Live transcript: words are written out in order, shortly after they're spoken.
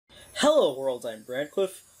Hello world, I'm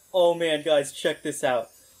Brandcliff. Oh man guys, check this out.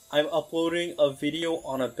 I'm uploading a video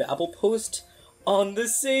on a Babel post on the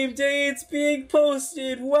same day it's being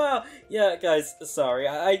posted. Wow. Yeah guys, sorry.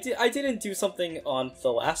 I didn't do something on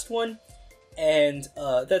the last one, and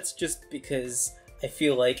that's just because I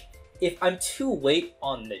feel like if I'm too late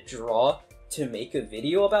on the draw to make a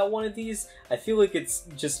video about one of these, I feel like it's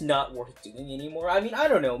just not worth doing anymore. I mean, I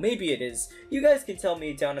don't know, maybe it is. You guys can tell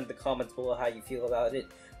me down in the comments below how you feel about it.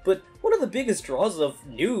 But one of the biggest draws of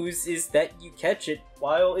news is that you catch it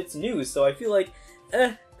while it's news, so I feel like,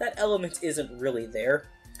 that element isn't really there.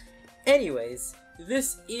 Anyways,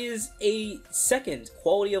 this is a second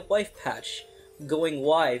quality of life patch going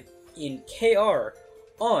live in KR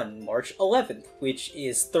on March 11th, which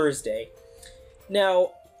is Thursday.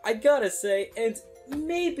 Now, I gotta say, and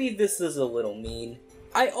maybe this is a little mean,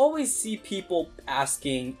 I always see people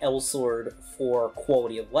asking Elsword for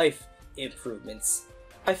quality of life improvements.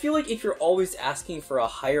 I feel like if you're always asking for a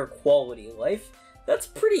higher quality life, that's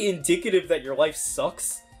pretty indicative that your life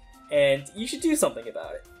sucks, and you should do something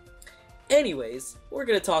about it. Anyways, we're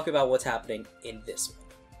gonna talk about what's happening in this one.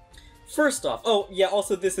 First off, oh yeah,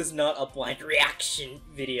 also this is not a blank reaction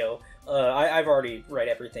video. I've already read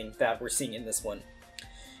everything that we're seeing in this one.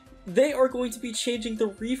 They are going to be changing the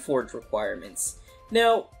reforge requirements.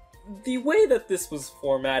 Now, the way that this was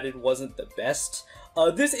formatted wasn't the best.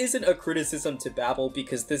 This isn't a criticism to Babel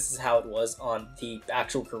because this is how it was on the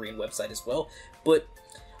actual Korean website as well, but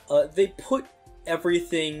they put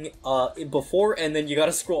everything in before and then you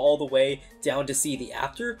gotta scroll all the way down to see the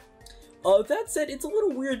after. That said, it's a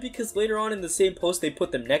little weird because later on in the same post they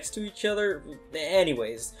put them next to each other.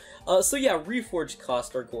 Anyways, so yeah, reforge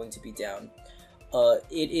costs are going to be down.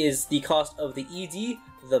 It is the cost of the ED,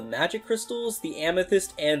 the magic crystals, the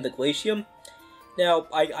amethyst, and the glacium. Now,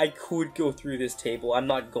 I could go through this table, I'm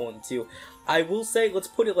not going to. I will say, let's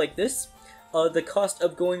put it like this. The cost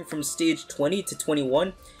of going from stage 20 to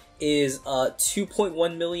 21 is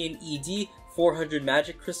 2.1 million ED, 400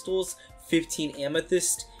 magic crystals, 15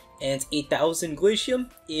 amethyst, and 8,000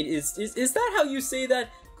 glacium. Is that how you say that?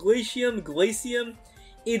 Glacium?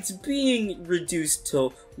 It's being reduced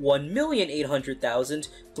to 1,800,000,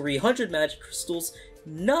 300 magic crystals,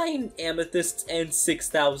 9 amethysts, and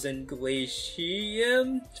 6,000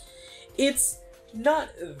 glacium. It's not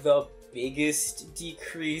the biggest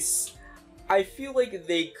decrease. I feel like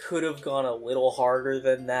they could have gone a little harder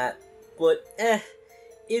than that, but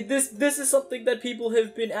this is something that people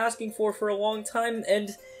have been asking for a long time,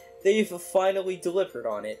 and they've finally delivered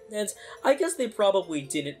on it. And I guess they probably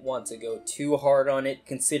didn't want to go too hard on it,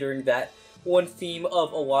 considering that one theme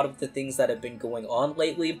of a lot of the things that have been going on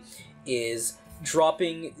lately is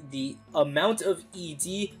dropping the amount of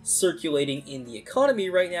ED circulating in the economy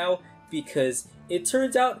right now, because it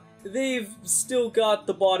turns out they've still got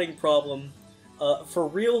the botting problem for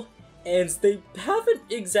real, and they haven't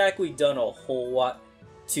exactly done a whole lot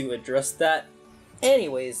to address that.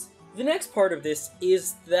 Anyways, the next part of this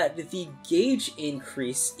is that the gauge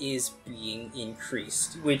increase is being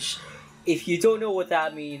increased, which, if you don't know what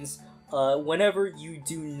that means, whenever you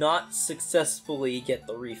do not successfully get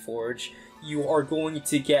the reforge, you are going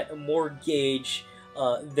to get more gauge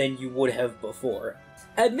than you would have before.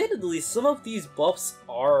 Admittedly, some of these buffs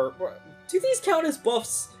are... do these count as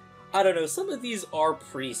buffs? I don't know, some of these are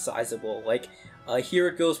pretty sizable. Like, here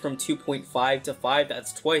it goes from 2.5 to 5,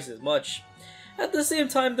 that's twice as much. At the same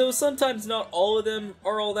time though, sometimes not all of them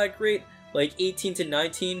are all that great. Like 18 to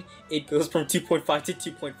 19, it goes from 2.5 to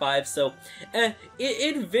 2.5, so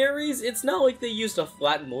it varies. It's not like they used a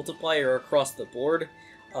flat multiplier across the board.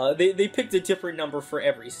 They picked a different number for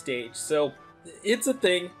every stage, so it's a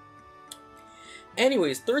thing.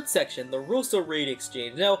 Anyways, third section, the Rosso Raid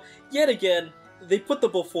Exchange. Now, yet again, they put the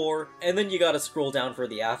before, and then you gotta scroll down for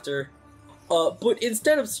the after. But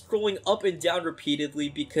instead of scrolling up and down repeatedly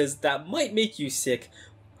because that might make you sick,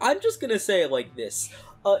 I'm just gonna say it like this.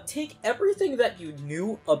 Take everything that you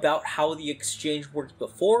knew about how the exchange worked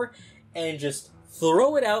before and just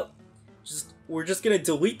throw it out. We're just gonna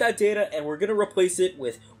delete that data and we're gonna replace it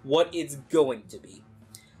with what it's going to be.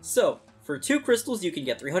 So, for 2 crystals you can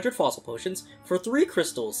get 300 fossil potions. For 3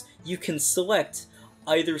 crystals you can select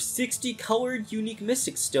either 60 colored unique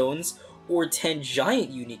mystic stones or 10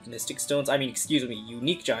 giant unique mystic stones,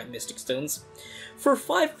 unique giant mystic stones. For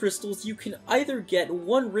 5 crystals, you can either get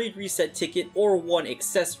 1 raid reset ticket or 1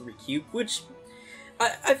 accessory cube, which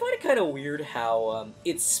I find it kind of weird how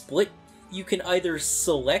it's split. You can either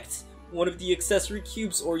select one of the accessory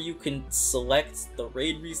cubes or you can select the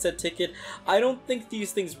raid reset ticket. I don't think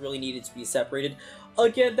these things really needed to be separated.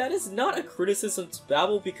 Again, that is not a criticism to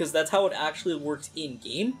Babel because that's how it actually works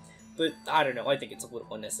in-game. but I don't know, I think it's a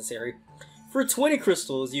little unnecessary. For 20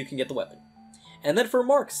 crystals, you can get the weapon. And then for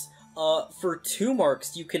marks, for 2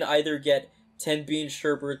 marks, you can either get 10 bean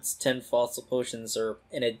sherbets, 10 fossil potions, or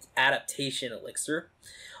an adaptation elixir.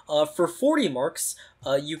 For 40 marks,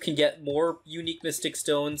 you can get more unique mystic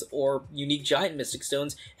stones or unique giant mystic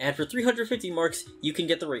stones, and for 350 marks, you can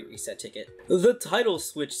get the rate reset ticket. The title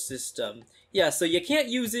switch system. Yeah, so you can't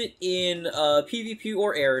use it in PvP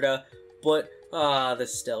or Erida, but the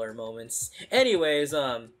stellar moments. Anyways,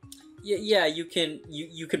 yeah, you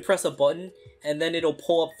can press a button, and then it'll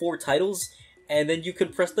pull up 4 titles, and then you can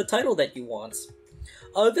press the title that you want.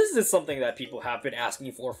 This is something that people have been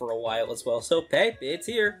asking for a while as well, so hey, it's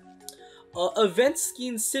here. Event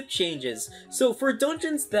skin sip changes. So for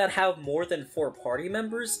dungeons that have more than 4 party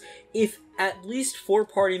members, if at least 4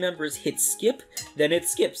 party members hit skip, then it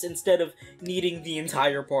skips instead of needing the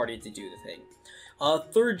entire party to do the thing.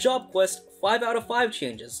 Third job quest, 5 out of 5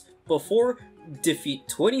 changes. Before, defeat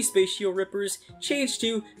 20 Spatio Rippers, change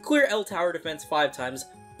to clear L Tower defense 5 times,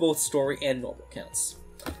 both story and normal counts.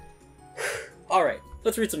 Alright,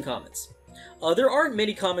 let's read some comments. There aren't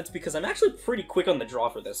many comments because I'm actually pretty quick on the draw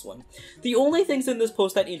for this one. The only things in this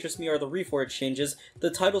post that interest me are the reforged changes,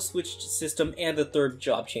 the title switch system, and the third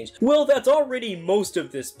job change. Well, that's already most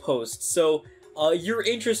of this post, so you're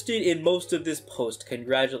interested in most of this post,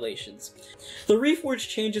 congratulations. The reforged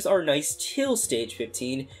changes are nice till stage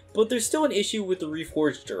 15, but there's still an issue with the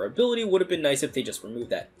reforged durability. Would have been nice if they just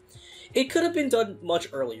removed that. It could have been done much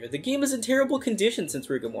earlier. The game is in terrible condition since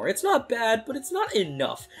Rigamore. It's not bad, but it's not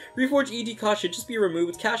enough. Reforged ED cost should just be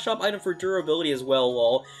removed. Cash shop item for durability as well,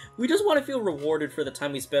 lol. We just want to feel rewarded for the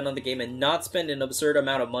time we spend on the game and not spend an absurd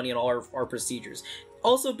amount of money on all our procedures.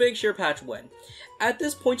 Also, big share patch when. At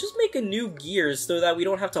this point, just make a new gears so that we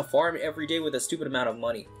don't have to farm every day with a stupid amount of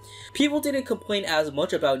money. People didn't complain as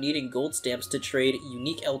much about needing gold stamps to trade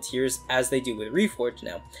unique L tiers as they do with Reforged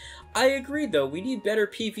now. I agree though, we need better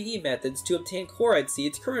PvE methods to obtain chloride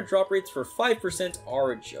seeds. Current drop rates for 5%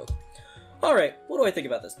 are a joke. Alright, what do I think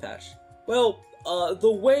about this patch? Well,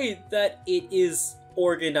 the way that it is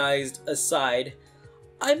organized aside,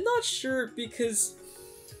 I'm not sure because...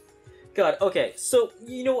 God, okay, so,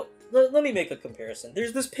 you know what, let me make a comparison.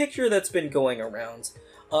 There's this picture that's been going around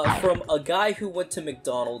from a guy who went to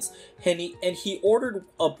McDonald's and he ordered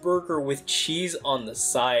a burger with cheese on the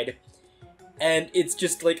side. And it's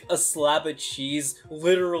just like a slab of cheese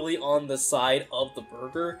literally on the side of the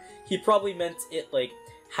burger. He probably meant it like,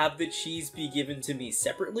 have the cheese be given to me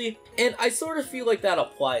separately. And I sort of feel like that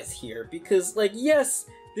applies here, because like, yes,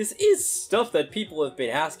 this is stuff that people have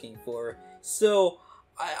been asking for. So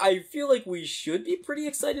I feel like we should be pretty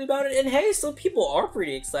excited about it. And hey, some people are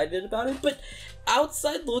pretty excited about it, but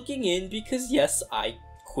outside looking in, because yes, I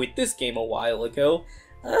quit this game a while ago,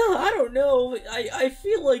 I don't know, I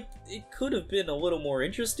feel like it could have been a little more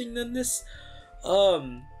interesting than this.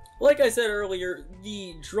 Like I said earlier,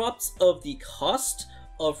 the drops of the cost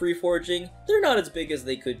of reforging, they're not as big as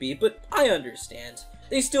they could be, but I understand.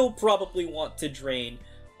 They still probably want to drain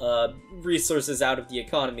resources out of the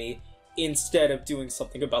economy instead of doing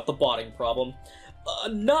something about the botting problem.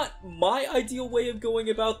 Not my ideal way of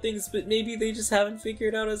going about things, but maybe they just haven't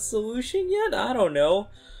figured out a solution yet? I don't know.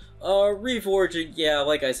 Reforging, yeah,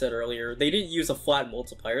 like I said earlier, they didn't use a flat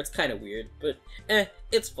multiplier, it's kinda weird, but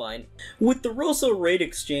it's fine. With the Rosso Raid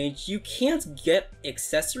Exchange, you can't get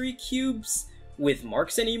accessory cubes with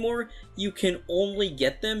marks anymore, you can only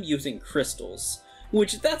get them using crystals.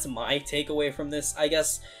 Which, that's my takeaway from this, I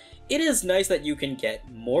guess. It is nice that you can get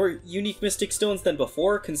more unique mystic stones than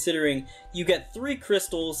before, considering you get 3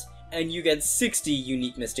 crystals and you get 60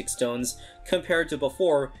 unique mystic stones, compared to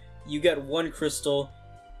before, you get 1 crystal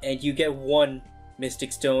and you get 1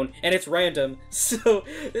 mystic stone, and it's random, so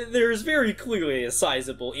there's very clearly a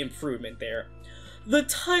sizable improvement there. The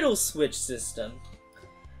title switch system.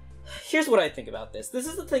 Here's what I think about this. This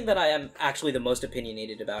is the thing that I am actually the most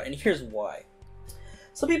opinionated about, and here's why.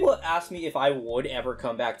 Some people have asked me if I would ever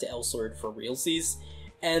come back to Elsword for realsies,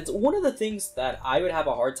 and one of the things that I would have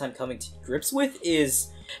a hard time coming to grips with is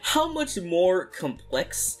how much more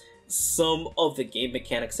complex some of the game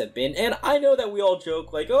mechanics have been. And I know that we all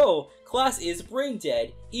joke like, oh, class is brain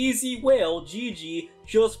dead, easy whale, GG,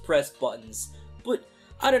 just press buttons. But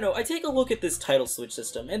I don't know, I take a look at this title switch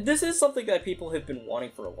system, and this is something that people have been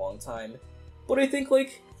wanting for a long time. But I think,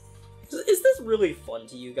 like, is this really fun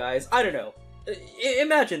to you guys? I don't know.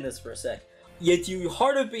 Imagine this for a sec. You do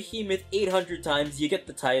Heart of Behemoth 800 times, you get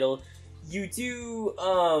the title. You do,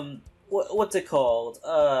 what's it called?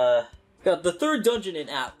 God, the 3rd dungeon in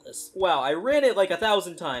Atlas. Wow, I ran it like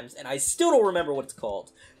 1,000 times, and I still don't remember what it's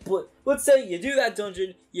called. But let's say you do that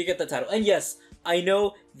dungeon, you get the title. And yes, I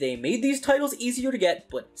know they made these titles easier to get,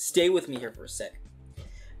 but stay with me here for a sec.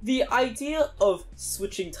 The idea of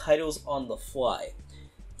switching titles on the fly.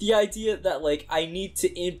 The idea that, like, I need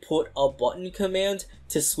to input a button command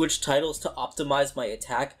to switch titles to optimize my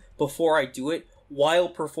attack before I do it while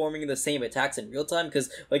performing the same attacks in real time, because,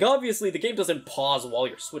 like, obviously the game doesn't pause while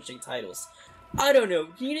you're switching titles. I don't know,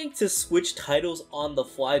 needing to switch titles on the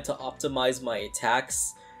fly to optimize my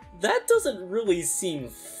attacks, that doesn't really seem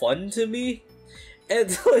fun to me.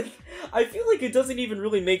 And, like, I feel like it doesn't even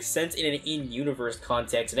really make sense in an in-universe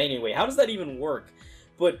context in any way. How does that even work?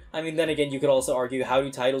 But, I mean, then again, you could also argue, how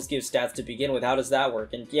do titles give stats to begin with? How does that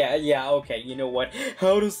work? And yeah, okay, you know what?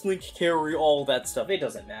 How does Link carry all that stuff? It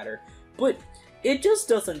doesn't matter. But it just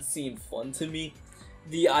doesn't seem fun to me.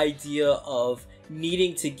 The idea of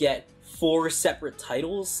needing to get 4 separate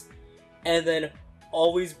titles, and then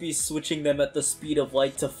always be switching them at the speed of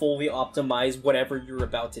light to fully optimize whatever you're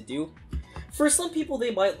about to do. For some people,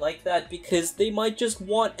 they might like that because they might just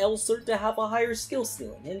want Elsword to have a higher skill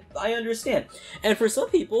ceiling, and I understand. And for some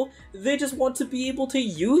people, they just want to be able to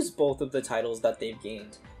use both of the titles that they've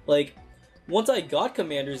gained. Like, once I got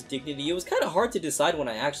Commander's Dignity, it was kind of hard to decide when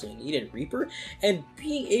I actually needed Reaper, and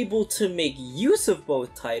being able to make use of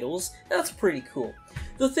both titles, that's pretty cool.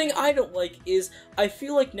 The thing I don't like is, I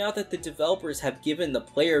feel like now that the developers have given the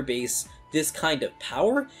player base this kind of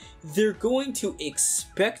power, they're going to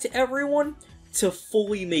expect everyone to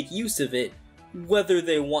fully make use of it, whether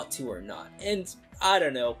they want to or not. And I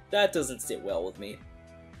don't know, that doesn't sit well with me.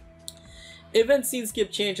 Event scene skip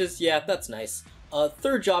changes, yeah, that's nice.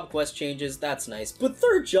 Third job quest changes, that's nice. But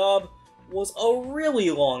third job was a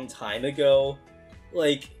really long time ago.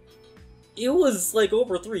 Like, it was like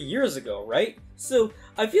over 3 years ago, right? So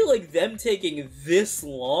I feel like them taking this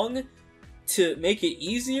long to make it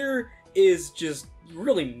easier is just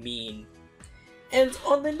really mean. And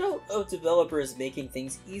on the note of developers making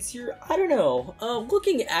things easier, I don't know,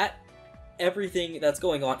 looking at everything that's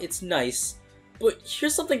going on, it's nice, but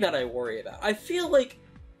here's something that I worry about. I feel like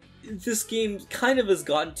this game kind of has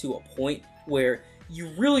gotten to a point where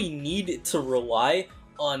you really need to rely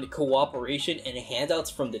on cooperation and handouts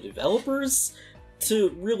from the developers to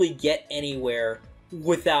really get anywhere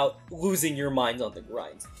without losing your mind on the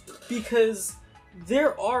grind. Because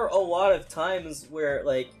there are a lot of times where,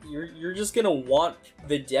 like, you're just gonna want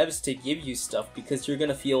the devs to give you stuff because you're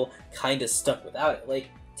gonna feel kinda stuck without it. Like,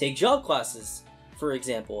 take job classes, for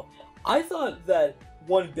example. I thought that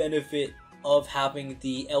one benefit of having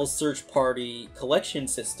the L Search Party collection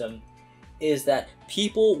system is that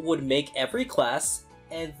people would make every class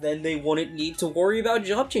and then they wouldn't need to worry about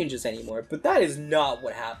job changes anymore, but that is not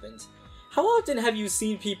what happened. How often have you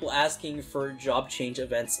seen people asking for job change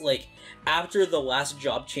events, like, after the last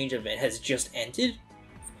job change event has just ended?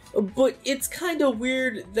 But it's kinda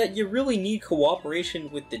weird that you really need cooperation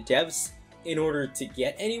with the devs in order to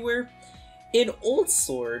get anywhere. In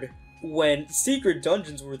Elsword, when secret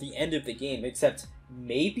dungeons were the end of the game, except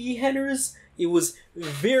maybe Henner's, it was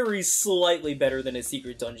very slightly better than a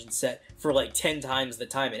secret dungeon set for like 10 times the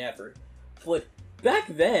time and effort. But back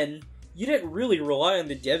then, you didn't really rely on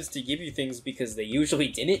the devs to give you things because they usually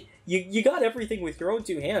didn't. You got everything with your own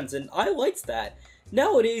 2 hands, and I liked that.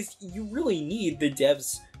 Nowadays, you really need the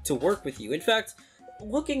devs to work with you. In fact,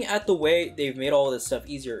 looking at the way they've made all this stuff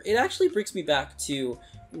easier, it actually brings me back to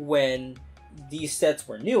when these sets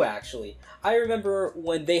were new, actually. I remember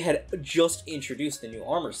when they had just introduced the new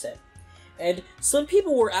armor set. And some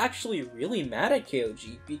people were actually really mad at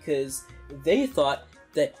KOG because they thought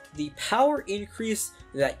that the power increase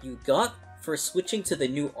that you got for switching to the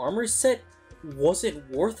new armor set wasn't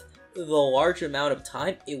worth the large amount of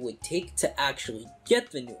time it would take to actually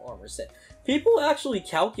get the new armor set. People actually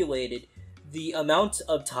calculated the amount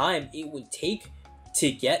of time it would take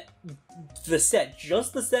to get the set,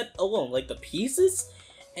 just the set alone, like the pieces,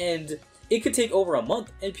 and it could take over a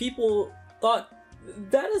month, and people thought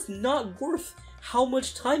that is not worth how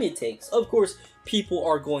much time it takes. Of course, people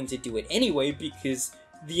are going to do it anyway because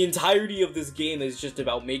the entirety of this game is just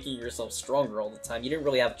about making yourself stronger all the time. You didn't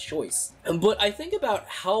really have a choice. But I think about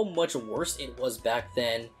how much worse it was back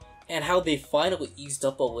then and how they finally eased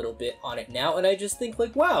up a little bit on it now, and I just think,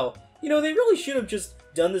 like, wow, you know, they really should have just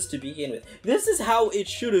done this to begin with. This is how it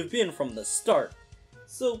should have been from the start.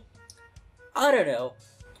 So, I don't know.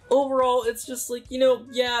 Overall, it's just like, you know,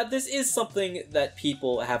 yeah, this is something that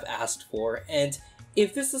people have asked for, and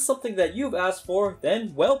if this is something that you've asked for,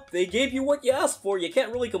 then, well, they gave you what you asked for. You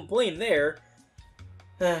can't really complain there.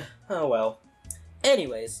 Oh well.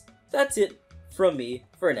 Anyways, that's it from me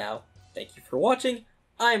for now. Thank you for watching.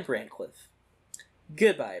 I'm Brantcliffe.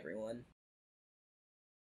 Goodbye, everyone.